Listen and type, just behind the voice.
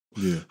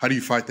Yeah. How do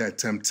you fight that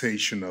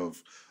temptation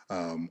of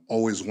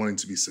always wanting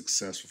to be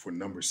successful for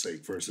numbers'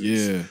 sake versus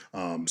Yeah.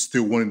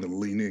 still wanting to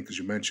lean in because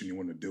you mentioned you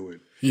want to do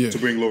it Yeah. to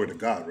bring glory to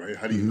God, right?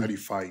 How Mhm. do you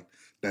fight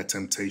that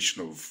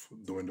temptation of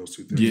doing those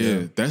two things?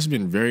 Yeah, that's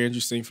been very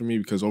interesting for me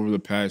because over the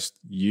past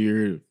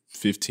year,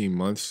 15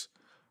 months,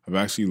 I've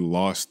actually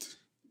lost,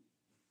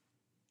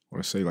 I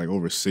want to say like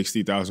over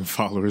 60,000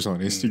 followers on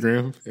Mm,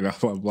 Instagram. And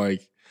I'm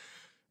like,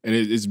 and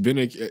it's been,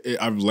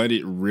 I've let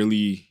it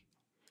really,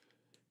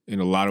 in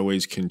a lot of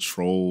ways,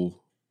 control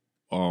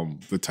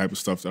the type of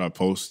stuff that I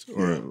post yeah,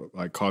 or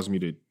like cause me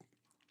to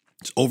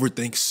just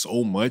overthink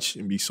so much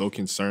and be so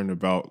concerned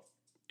about,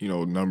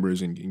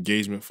 numbers and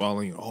engagement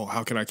following. Oh,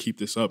 how can I keep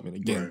this up? And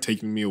again, right.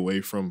 taking me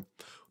away from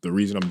the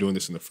reason I'm doing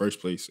this in the first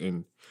place.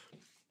 And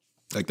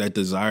like that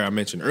desire I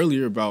mentioned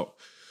earlier about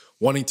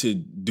wanting to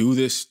do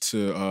this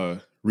to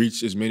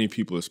reach as many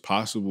people as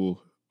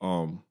possible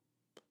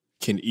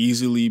can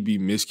easily be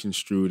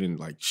misconstrued and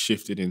like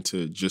shifted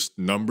into just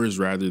numbers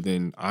rather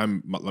than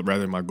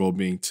my goal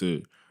being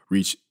to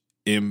reach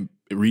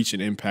reach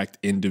and impact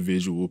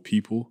individual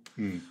people.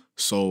 Mm,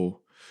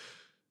 So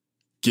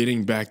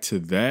getting back to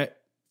that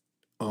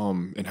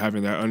and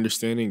having that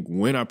understanding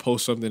when I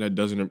post something that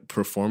doesn't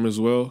perform as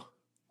well,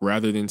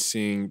 rather than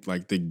seeing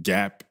like the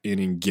gap in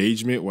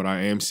engagement, what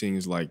I am seeing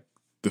is like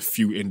the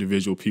few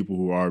individual people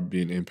who are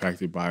being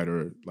impacted by it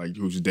or like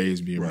whose day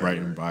is being right,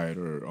 brightened right. by it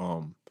or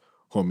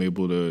who I'm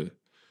able to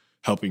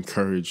help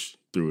encourage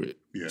through it.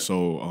 Yeah.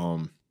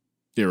 So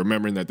yeah,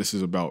 remembering that this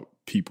is about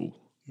people,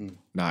 Mm.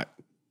 not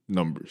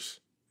numbers.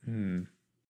 Hmm.